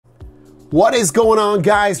What is going on,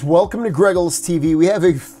 guys? Welcome to Greggles TV. We have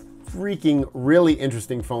a freaking really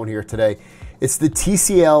interesting phone here today. It's the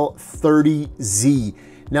TCL 30Z.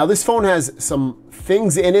 Now, this phone has some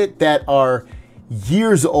things in it that are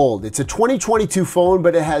years old. It's a 2022 phone,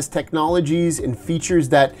 but it has technologies and features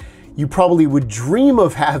that you probably would dream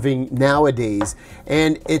of having nowadays.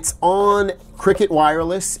 And it's on Cricket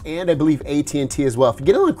Wireless and I believe AT&T as well. If you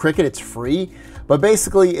get it on Cricket, it's free. But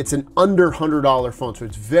basically, it's an under $100 phone, so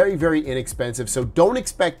it's very, very inexpensive. So don't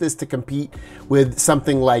expect this to compete with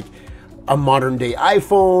something like a modern-day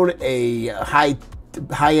iPhone, a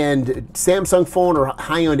high-end Samsung phone, or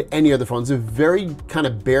high-end any other phone. It's a very kind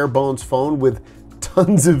of bare-bones phone with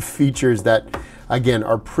tons of features that, again,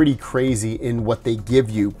 are pretty crazy in what they give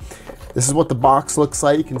you. This is what the box looks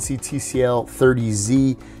like. You can see TCL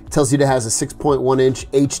 30Z. It tells you it has a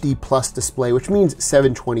 6.1-inch HD plus display, which means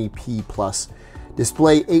 720p plus.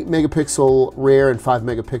 Display, 8 megapixel rear and 5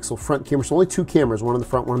 megapixel front camera. So only two cameras, one in the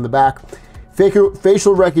front, one in the back.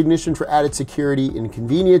 Facial recognition for added security and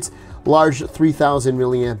convenience. Large 3000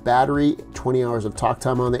 milliamp battery, 20 hours of talk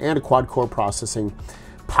time on there, and a quad core processing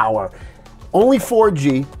power. Only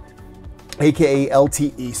 4G, aka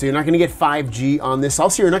LTE. So you're not going to get 5G on this.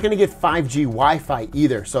 Also, you're not going to get 5G Wi-Fi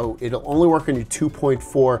either. So it'll only work on your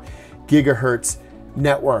 2.4 gigahertz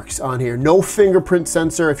networks on here. No fingerprint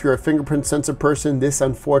sensor. If you're a fingerprint sensor person, this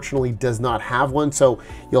unfortunately does not have one. So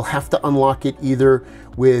you'll have to unlock it either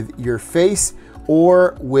with your face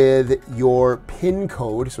or with your PIN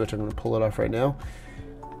code. So I'm going to pull it off right now.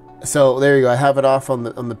 So there you go. I have it off on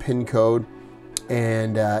the PIN code,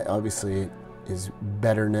 and obviously it is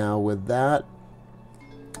better now with that.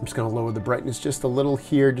 I'm just going to lower the brightness just a little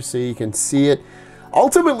here just so you can see it.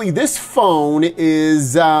 Ultimately, this phone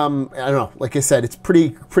is, I don't know, like I said, it's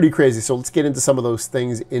pretty crazy. So let's get into some of those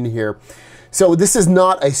things in here. So this is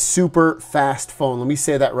not a super fast phone. Let me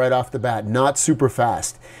say that right off the bat, not super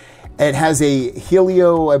fast. It has a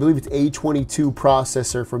Helio, I believe it's A22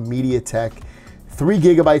 processor from MediaTek, 3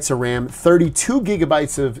 gigabytes of RAM, 32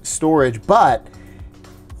 gigabytes of storage, but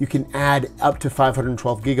you can add up to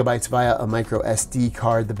 512 gigabytes via a micro SD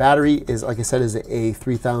card. The battery is, like I said, is a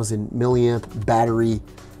 3000 milliamp battery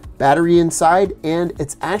inside, and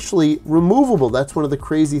it's actually removable. That's one of the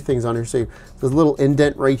crazy things on here. So there's a little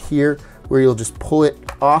indent right here where you'll just pull it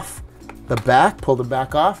off the back, pull the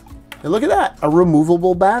back off, and look at that, a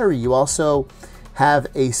removable battery. You also have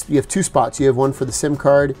you have two spots. You have one for the SIM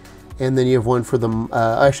card, and then you have one for the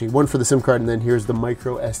actually one for the SIM card, and then here's the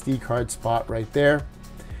micro SD card spot right there.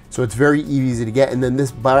 So it's very easy to get, and then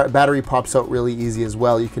this battery pops out really easy as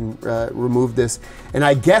well. You can remove this, and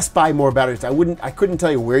I guess buy more batteries. I couldn't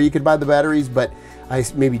tell you where you could buy the batteries, but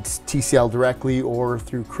maybe TCL directly or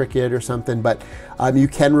through Cricket or something. But you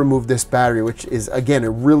can remove this battery, which is again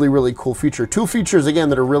a really cool feature. Two features again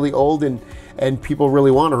that are really old and people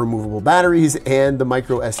really want are removable batteries and the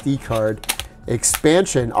micro SD card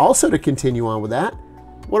expansion. Also, to continue on with that,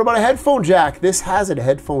 what about a headphone jack? This has a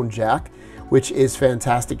headphone jack, which is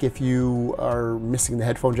fantastic if you are missing the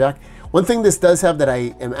headphone jack. One thing this does have that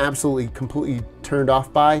I am absolutely completely turned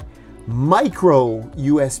off by, micro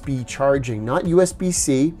USB charging, not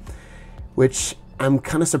USB-C, which I'm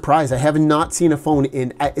kind of surprised. I have not seen a phone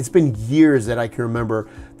it's been years that I can remember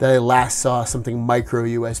that I last saw something micro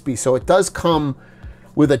USB. So it does come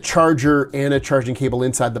with a charger and a charging cable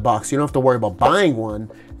inside the box. You don't have to worry about buying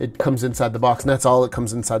one. It comes inside the box, and that's all that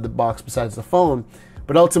comes inside the box besides the phone.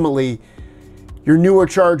 But ultimately, your newer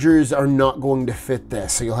chargers are not going to fit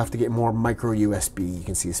this, so you'll have to get more micro USB. You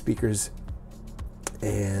can see the speakers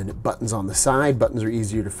and buttons on the side. Buttons are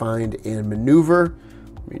easier to find and maneuver.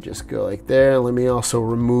 Let me just go like there. Let me also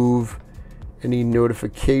remove any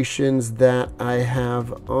notifications that I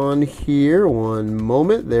have on here. One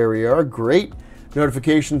moment. There we are. Great.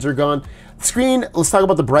 Notifications are gone. Screen, let's talk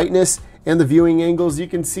about the brightness and the viewing angles. You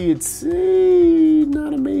can see it's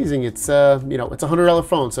not amazing. It's you know, it's a $100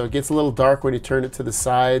 phone, so it gets a little dark when you turn it to the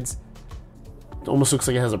sides. It almost looks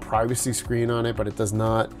like it has a privacy screen on it, but it does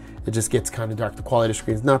not. It just gets kind of dark. The quality of the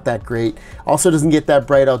screen is not that great. Also doesn't get that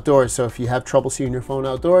bright outdoors, so if you have trouble seeing your phone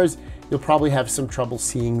outdoors, you'll probably have some trouble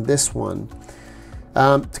seeing this one.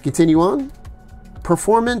 To continue on,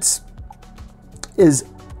 performance is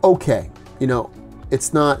okay. You know,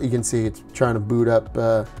 it's not, you can see it's trying to boot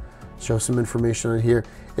up, show some information on here.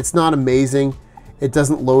 It's not amazing. It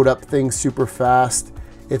doesn't load up things super fast.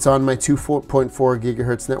 It's on my 2.4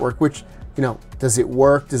 gigahertz network, which, you know, does it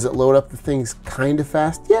work? Does it load up the things kind of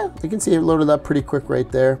fast? Yeah, you can see it loaded up pretty quick right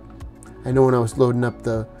there. I know when I was loading up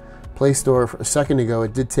the Play Store a second ago,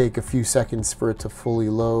 it did take a few seconds for it to fully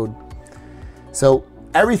load. So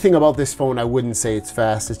everything about this phone, I wouldn't say it's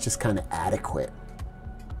fast. It's just kind of adequate.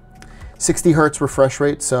 60 hertz refresh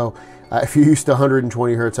rate. So if you're used to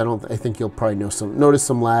 120 hertz, I think you'll probably notice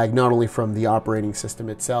some lag, not only from the operating system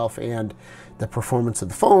itself and the performance of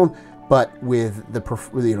the phone, but with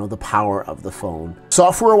the power of the phone.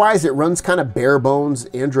 Software-wise, it runs kind of bare bones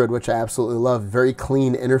Android, which I absolutely love. Very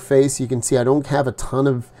clean interface. You can see I don't have a ton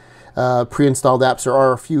of pre-installed apps. There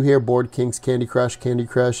are a few here: Board Kings, Candy Crush,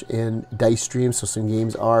 and Dice Stream. So some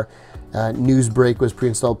games are. Newsbreak was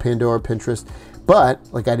pre-installed, Pandora, Pinterest. But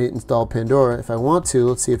like, I didn't install Pandora. If I want to,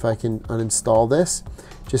 let's see if I can uninstall this,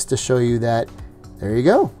 just to show you that. There you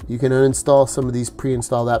go. You can uninstall some of these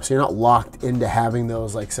pre-installed apps. So you're not locked into having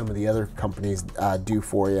those like some of the other companies do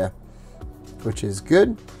for you, which is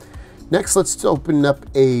good. Next, let's open up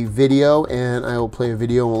a video, and I will play a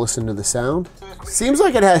video and we'll listen to the sound. Seems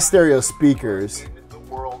like it has stereo speakers. The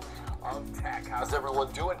world of tech. How's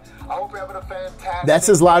everyone doing? I hope you're having a fantastic. That's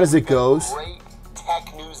as loud as it goes. Great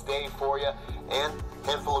tech news day for you, and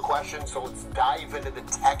handful of questions. So let's dive into the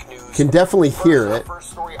tech news. Can definitely hear it.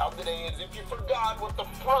 First story of the day is, if you forgot what the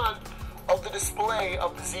front of the display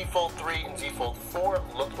of the Z Fold 3 and Z Fold 4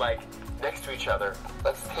 look like next to each other,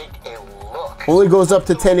 let's take a look. Only goes up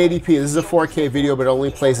to 1080p. This is a 4K video, but it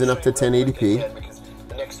only plays in up to 1080p. Because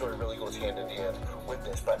the next story really goes hand in hand with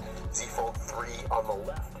this. But Z Fold 3 on the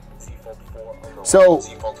left, Z Fold 4 on the right.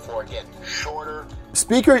 Z Fold 4 again, shorter.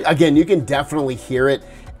 Speaker, again, you can definitely hear it.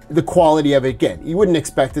 The quality of it, again, you wouldn't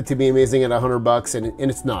expect it to be amazing at $100,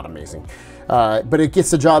 and it's not amazing. But it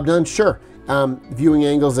gets the job done, sure. Viewing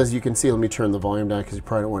angles, as you can see, let me turn the volume down because you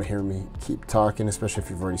probably don't want to hear me keep talking, especially if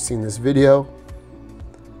you've already seen this video.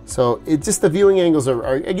 So it just, the viewing angles they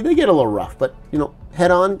get a little rough, but you know,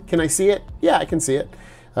 head on, can I see it? Yeah, I can see it.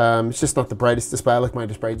 It's just not the brightest display. I like my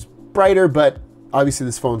displays brighter, but obviously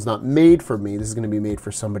this phone's not made for me. This is going to be made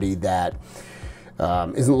for somebody that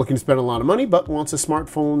isn't looking to spend a lot of money, but wants a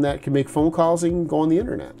smartphone that can make phone calls and go on the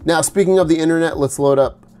internet. Now, speaking of the internet, let's load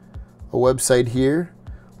up a website here.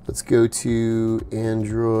 Let's go to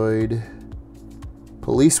Android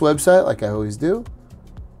Police website, like I always do.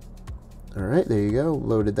 All right, there you go.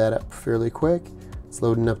 Loaded that up fairly quick. It's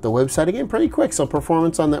loading up the website again pretty quick, so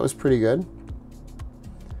performance on that was pretty good.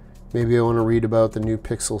 Maybe I want to read about the new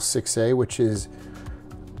Pixel 6a, which is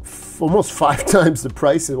almost 5 times the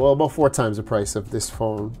price, well, about 4 times the price of this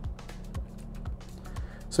phone.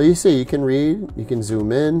 So you see, you can read, you can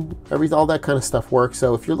zoom in, all that kind of stuff works.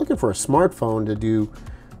 So if you're looking for a smartphone to do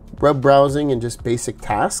web browsing and just basic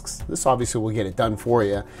tasks, this obviously will get it done for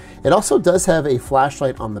you. It also does have a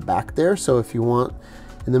flashlight on the back there, so if you want,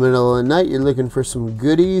 in the middle of the night, you're looking for some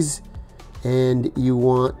goodies and you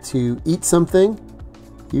want to eat something,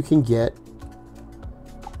 you can get,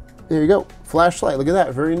 there you go, flashlight. Look at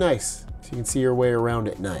that, very nice. So you can see your way around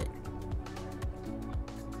at night.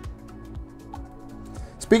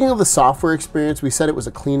 Speaking of the software experience, we said it was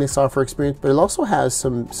a clean software experience, but it also has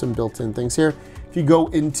some built-in things here. If you go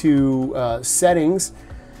into settings,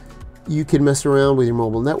 you can mess around with your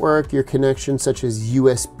mobile network, your connections such as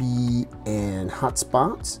USB and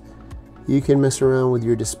hotspots. You can mess around with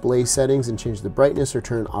your display settings and change the brightness or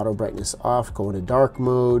turn auto brightness off, go into dark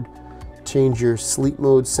mode, change your sleep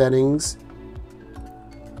mode settings,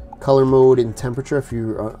 color mode and temperature. If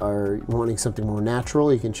you are wanting something more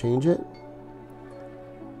natural, you can change it.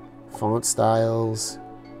 Font styles.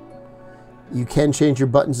 You can change your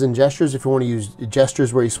buttons and gestures. If you want to use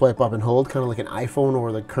gestures where you swipe up and hold, kind of like an iPhone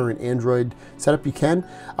or the current Android setup, you can.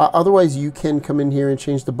 Otherwise, you can come in here and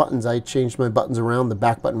change the buttons. I changed my buttons around. The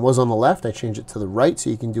back button was on the left. I changed it to the right, so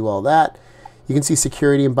you can do all that. You can see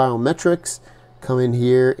security and biometrics. Come in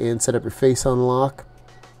here and set up your face unlock,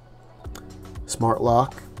 smart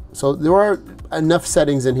lock. So there are enough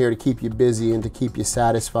settings in here to keep you busy and to keep you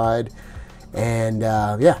satisfied. And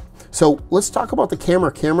yeah. So let's talk about the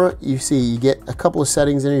camera. Camera, you see, you get a couple of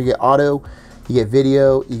settings in here. You get auto, you get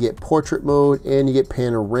video, you get portrait mode, and you get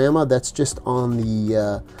panorama. That's just on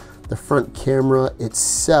the front camera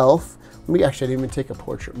itself. Let me actually, I didn't even take a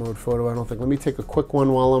portrait mode photo, I don't think. Let me take a quick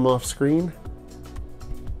one while I'm off screen.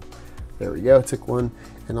 There we go, took one,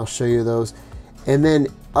 and I'll show you those. And then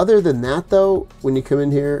other than that though, when you come in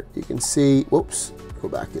here, you can see, whoops, go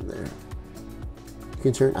back in there. You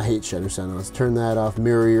can turn, I hate shutter sound, let's turn that off,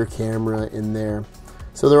 mirror your camera in there.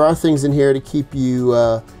 So there are things in here to keep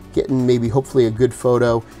you getting maybe hopefully a good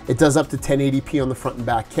photo. It does up to 1080p on the front and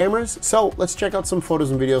back cameras. So let's check out some photos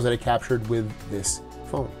and videos that I captured with this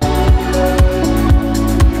phone.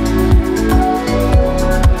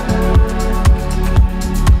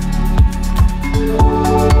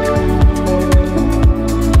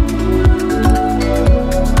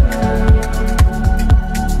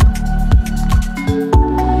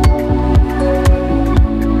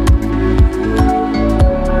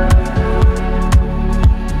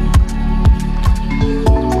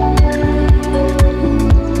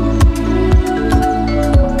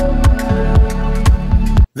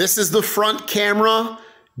 This is the front camera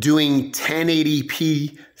doing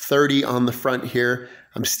 1080p 30 on the front here.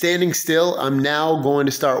 I'm standing still. I'm now going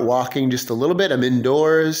to start walking just a little bit. I'm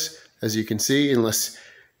indoors, as you can see, unless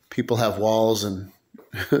people have walls and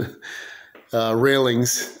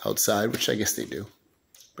railings outside, which I guess they do.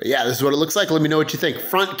 But yeah, this is what it looks like. Let me know what you think.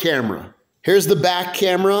 Front camera. Here's the back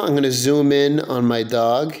camera. I'm going to zoom in on my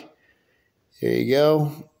dog. There you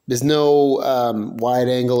go. There's no wide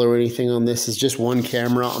angle or anything on this. It's just one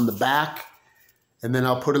camera on the back. And then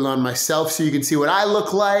I'll put it on myself so you can see what I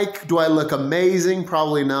look like. Do I look amazing?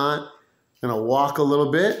 Probably not. I'm going to walk a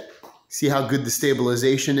little bit. See how good the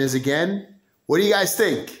stabilization is again. What do you guys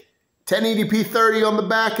think? 1080p 30 on the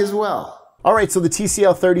back as well. All right, so the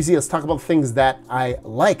TCL 30Z, let's talk about things that I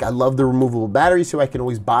like. I love the removable battery, so I can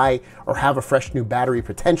always buy or have a fresh new battery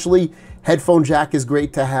potentially. Headphone jack is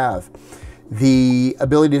great to have. The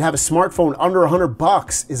ability to have a smartphone under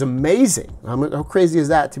 $100 is amazing. How crazy is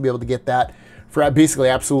that to be able to get that for basically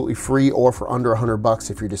absolutely free or for under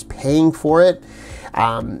 $100 if you're just paying for it?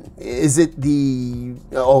 Is it the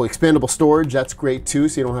expandable storage? That's great too.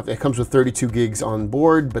 So you don't have to. It comes with 32 gigs on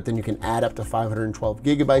board, but then you can add up to 512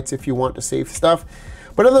 gigabytes if you want to save stuff.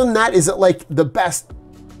 But other than that, is it like the best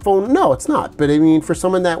phone? No, it's not. But I mean, for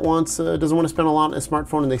someone that doesn't want to spend a lot on a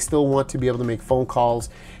smartphone and they still want to be able to make phone calls,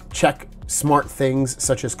 check smart things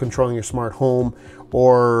such as controlling your smart home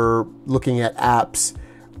or looking at apps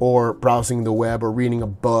or browsing the web or reading a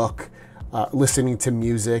book, listening to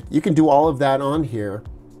music. You can do all of that on here.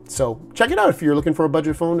 So check it out if you're looking for a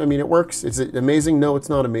budget phone. I mean, it works. Is it amazing? No, it's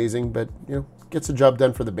not amazing, but gets the job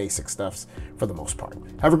done for the basic stuffs for the most part.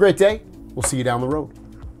 Have a great day. We'll see you down the road.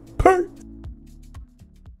 Peace.